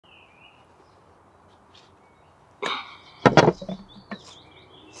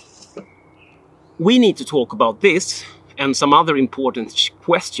we need to talk about this and some other important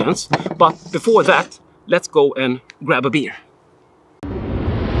questions. But before that, let's go and grab a beer.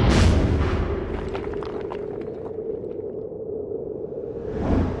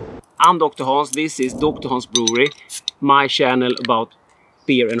 I'm Dr. Hans, this is Dr. Hans Brewery, my channel about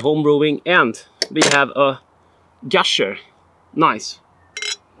beer and homebrewing, and we have a gusher. Nice.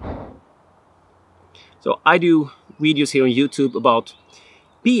 So I do videos here on YouTube about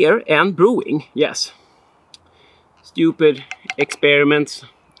beer and brewing, yes. Stupid experiments,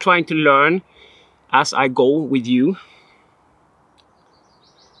 trying to learn as I go with you.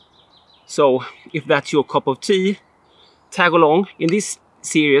 So if that's your cup of tea, tag along. In this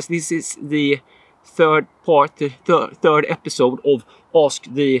series, this is the third part, the third episode of Ask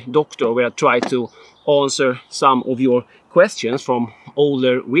the Doctor, where I try to answer some of your questions from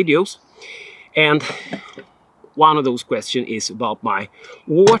older videos. And one of those questions is about my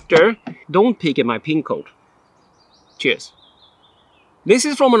water. Don't peek at my pin code. Cheers. This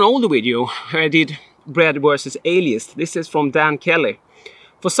is from an older video I did, bread versus ale yeast. This is from Dan Kelly.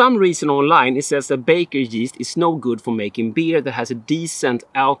 For some reason online it says that baker yeast is no good for making beer that has a decent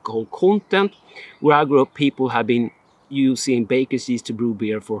alcohol content. Where I grew up, people have been using baker's yeast to brew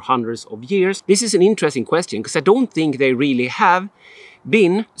beer for hundreds of years. This is an interesting question because I don't think they really have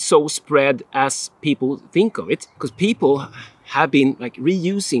been so spread as people think of it. Because people have been like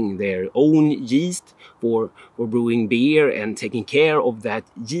reusing their own yeast for brewing beer and taking care of that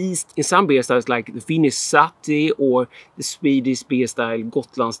yeast. In some beer styles like the Finnish Sati or the Swedish beer style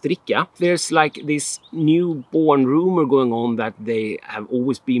Gotlandsdricka, there's like this newborn rumor going on that they have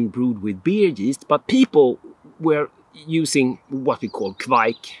always been brewed with beer yeast, but people were using what we call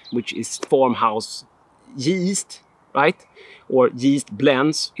kveik, which is farmhouse yeast, right? Or yeast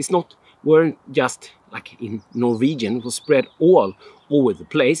blends. It's not, weren't just like in Norwegian, it was spread all over the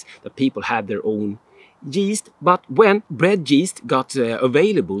place that people had their own yeast. But when bread yeast got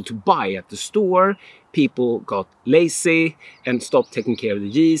available to buy at the store, people got lazy and stopped taking care of the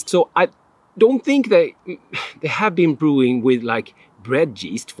yeast. So I don't think they have been brewing with like bread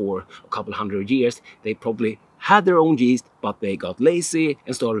yeast for a couple hundred years. They probably had their own yeast, but they got lazy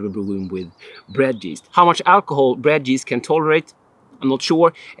and started brewing with bread yeast. How much alcohol bread yeast can tolerate, I'm not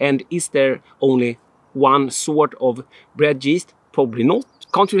sure. And is there only one sort of bread yeast? Probably not.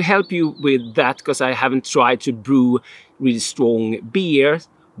 Can't really help you with that because I haven't tried to brew really strong beer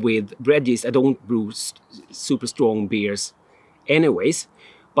with bread yeast. I don't brew super strong beers anyways,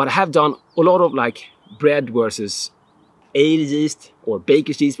 but I have done a lot of like bread versus ale yeast or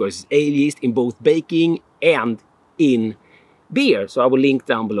baker's yeast versus ale yeast in both baking and in beer. So I will link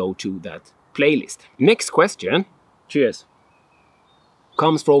down below to that playlist. Next question, cheers,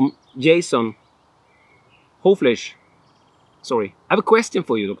 comes from Jason Hoflish. Sorry. I have a question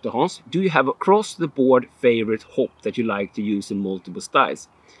for you, Dr. Hans. Do you have a across-the-board favorite hop that you like to use in multiple styles?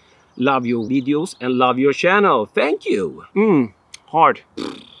 Love your videos and love your channel. Thank you. Hard.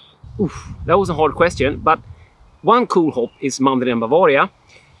 Oof, that was a hard question, but one cool hop is Mandarin Bavaria.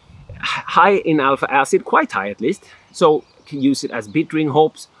 High in alpha acid, quite high at least. So you can use it as bittering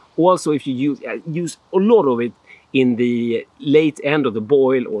hops. Also, if you use a lot of it in the late end of the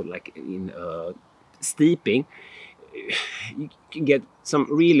boil or like in steeping, you can get some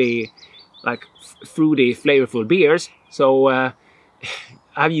really like fruity, flavorful beers. So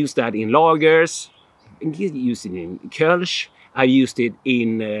I've used that in lagers. I used it in Kölsch. I used it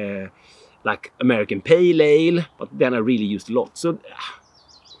in like American Pale Ale, but then I really used a lot. So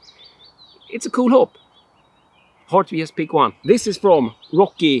it's a cool hop. Hard to just pick one. This is from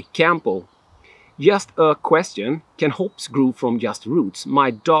Rocky Campbell. Just a question. Can hops grow from just roots?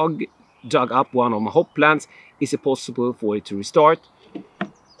 My dog dug up one of my hop plants. Is it possible for it to restart?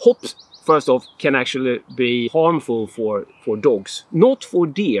 Hops, first off, can actually be harmful for dogs. Not for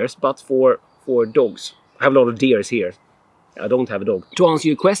deers, but for dogs. I have a lot of deers here. I don't have a dog. To answer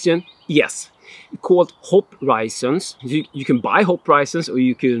your question, yes. It's called hop raisins. You can buy hop raisins, or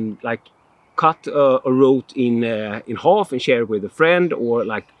you can like cut a root in half and share it with a friend, or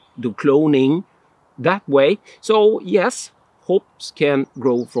like do cloning that way. So yes, hops can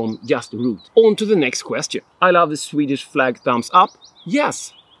grow from just the root. On to the next question. I love the Swedish flag thumbs up.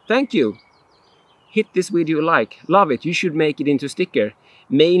 Yes, thank you. Hit this video a like. Love it. You should make it into a sticker.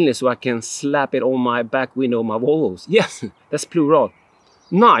 Mainly so I can slap it on my back window of my Volvos. Yes, that's plural.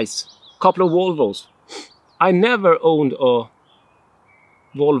 Nice. Couple of Volvos. I never owned a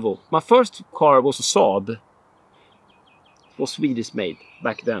Volvo. My first car was a Saab. It was Swedish made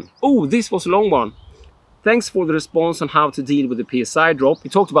back then. Oh, this was a long one. Thanks for the response on how to deal with the PSI drop. We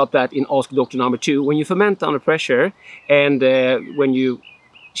talked about that in Ask Doctor number 2. When you ferment under pressure and when you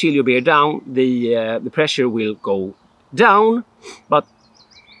chill your beer down, the pressure will go down. But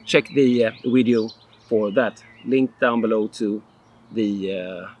check the video for that. Link down below to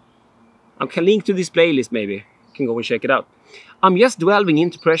the... I can link to this playlist maybe. You can go and check it out. I'm just delving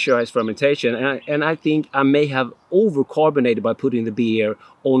into pressurized fermentation, and I think I may have over-carbonated by putting the beer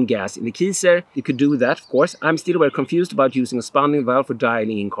on gas in the keezer. You could do that, of course. I'm still very confused about using a Spunding valve for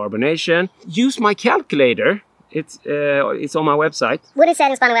dialing in carbonation. Use my calculator. It's on my website. Would it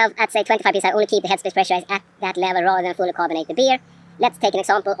set in Spunding valve at say 25 psi only keep the headspace pressurized at that level rather than fully carbonate the beer? Let's take an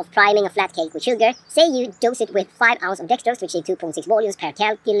example of priming a flat cake with sugar. Say you dose it with 5 ounces of dextrose to achieve 2.6 volumes per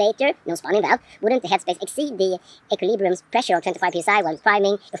calculator, no Spunding valve. Wouldn't the headspace exceed the equilibrium's pressure of 25 psi while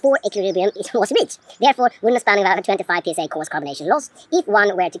priming before equilibrium was reached? Therefore, wouldn't a Spunding valve at 25 psi cause carbonation loss? If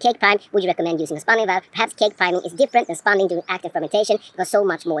one were to cake prime, would you recommend using a Spunding valve? Perhaps cake priming is different than spunding during active fermentation because so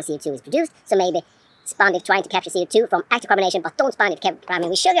much more CO2 is produced. So maybe spund if trying to capture CO2 from active carbonation, but don't spund if cake priming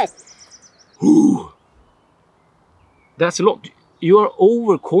with sugars. Ooh. That's a lot. You are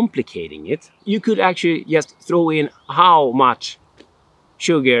overcomplicating it. You could actually just throw in how much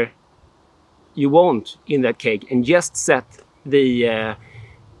sugar you want in that cake and just set the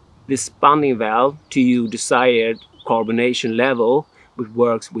Spunding valve to your desired carbonation level, which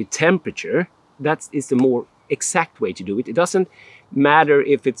works with temperature. That is the more exact way to do it. It doesn't matter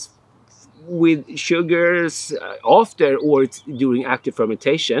if it's with sugars after or it's during active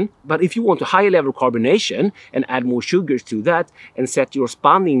fermentation. But if you want a higher level of carbonation and add more sugars to that and set your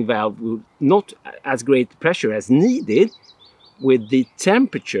Spunding valve with not as great pressure as needed with the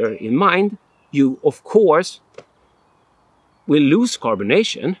temperature in mind, you of course will lose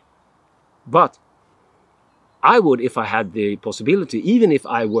carbonation. But I would, if I had the possibility, even if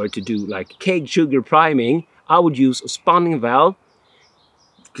I were to do like keg sugar priming, I would use a Spunding valve,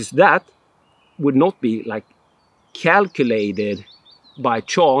 because that would not be like calculated by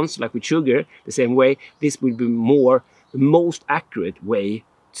chance like with sugar the same way. This would be more the most accurate way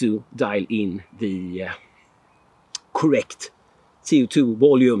to dial in the correct CO2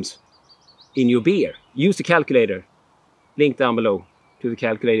 volumes in your beer. Use the calculator. Link down below to the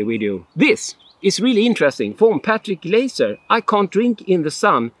calculator video. This is really interesting from Patrick Glaser. I can't drink in the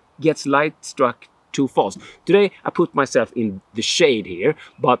sun, gets Lightstruck too fast. Today I put myself in the shade here,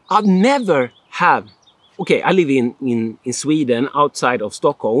 but I've never have. Okay, I live in Sweden, outside of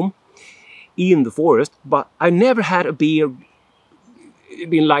Stockholm, in the forest, but I never had a beer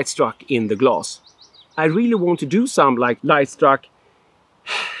been Lightstruck in the glass. I really want to do some like Lightstruck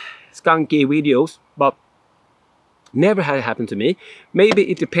skunky videos, but never had it happen to me. Maybe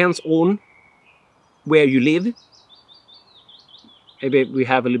it depends on where you live. Maybe we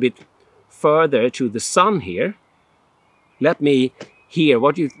have a little bit further to the sun here. Let me hear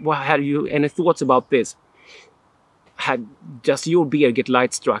have you any thoughts about this? Does your beer get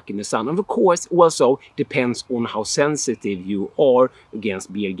Lightstruck in the sun? And of course also depends on how sensitive you are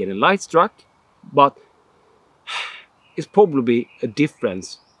against beer getting Lightstruck, but it's probably a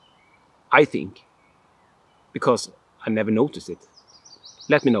difference, I think, because I never noticed it.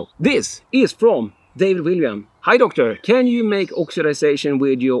 Let me know. This is from David William. Hi doctor, can you make oxidization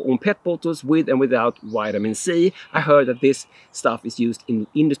video on PET bottles with and without vitamin C? I heard that this stuff is used in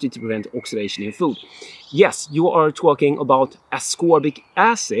industry to prevent oxidation in food. Yes, you are talking about ascorbic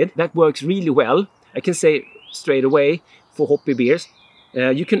acid. That works really well. I can say straight away for hoppy beers.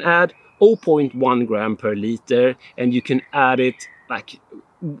 You can add 0.1 gram per liter, and you can add it like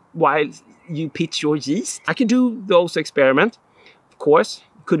while you pitch your yeast. I can do those experiments, of course.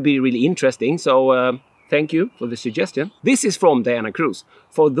 Could be really interesting, so thank you for the suggestion. This is from Diana Cruz.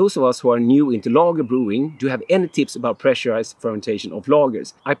 For those of us who are new into lager brewing, do you have any tips about pressurized fermentation of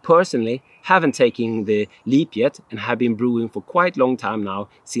lagers? I personally haven't taken the leap yet and have been brewing for quite a long time now,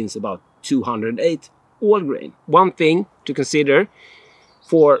 since about 208 all grain. One thing to consider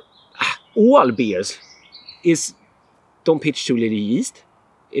for all beers is don't pitch too little yeast.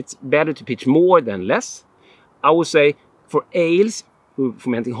 It's better to pitch more than less. I would say for ales, we're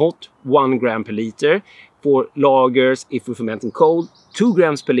fermenting hot, 1 gram per liter. For lagers, if we're fermenting cold, 2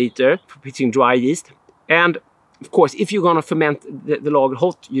 grams per liter for pitching dry yeast. And of course, if you're gonna ferment the lager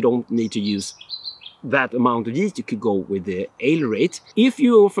hot, you don't need to use that amount of yeast. You could go with the ale rate. If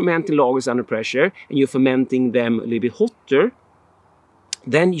you're fermenting lagers under pressure and you're fermenting them a little bit hotter,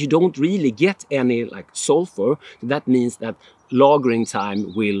 then you don't really get any like sulfur. That means that lagering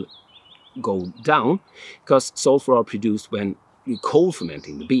time will go down, because sulfur are produced when you're cold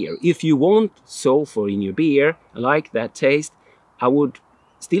fermenting the beer. If you want sulfur in your beer, like that taste, I would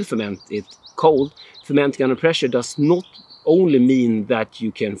still ferment it cold. Fermenting under pressure does not only mean that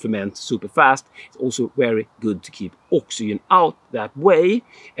you can ferment super fast. It's also very good to keep oxygen out that way,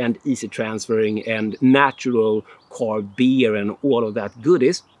 and easy transferring and natural carb beer and all of that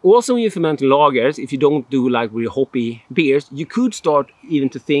goodies. Also, when you ferment lagers, if you don't do like really hoppy beers, you could start even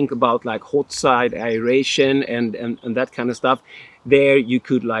to think about like hot side aeration and that kind of stuff. There you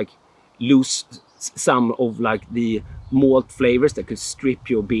could like lose some of like the malt flavors that could strip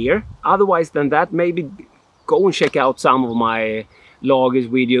your beer. Otherwise than that, maybe go and check out some of my lagers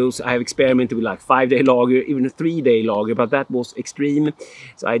videos. I have experimented with like 5-day lager, even a 3-day lager, but that was extreme.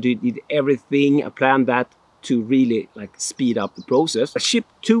 So I did everything. I planned that to really like speed up the process. I shipped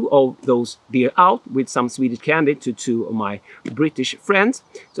 2 of those beer out with some Swedish candy to 2 of my British friends.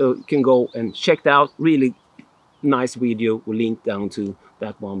 So you can go and check that out. Really nice video. We'll link down to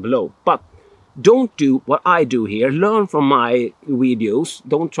that one below. But don't do what I do here. Learn from my videos.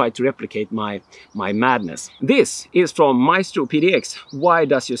 Don't try to replicate my madness. This is from Maestro PDX. Why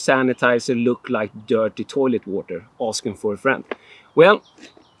does your sanitizer look like dirty toilet water? Asking for a friend. Well,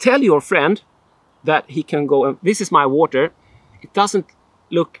 tell your friend that he can go and... This is my water. It doesn't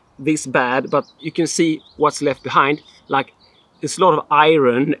look this bad, but you can see what's left behind. Like, there's a lot of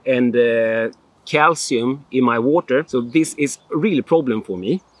iron and calcium in my water. So this is a real problem for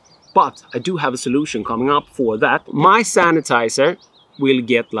me. But I do have a solution coming up for that. My sanitizer will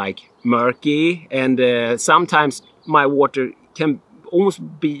get like murky, and sometimes my water can almost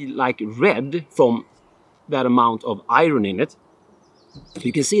be like red from that amount of iron in it. So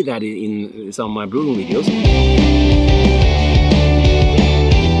you can see that in some of my brewing videos.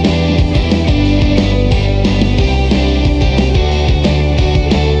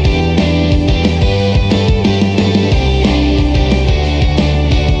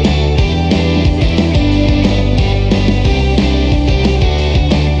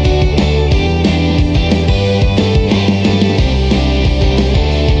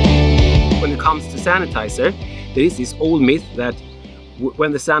 Sanitizer, there is this old myth that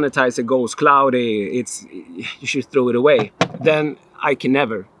when the sanitizer goes cloudy, you should throw it away. Then I can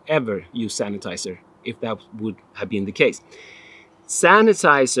never ever use sanitizer if that would have been the case.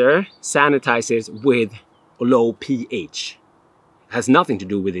 Sanitizer sanitizes with a low pH. It has nothing to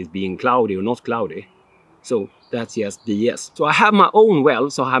do with it being cloudy or not cloudy. So that's just BS. So I have my own well,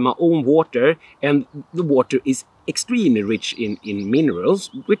 so I have my own water, and the water is extremely rich in minerals,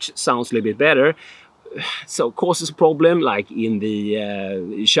 which sounds a little bit better. So it causes a problem like in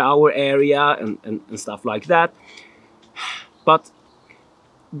the shower area and stuff like that. But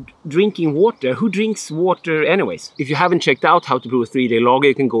drinking water, who drinks water anyways? If you haven't checked out how to brew a 3-day lager,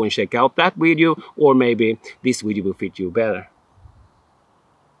 you can go and check out that video, or maybe this video will fit you better.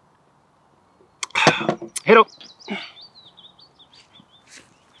 Hej då!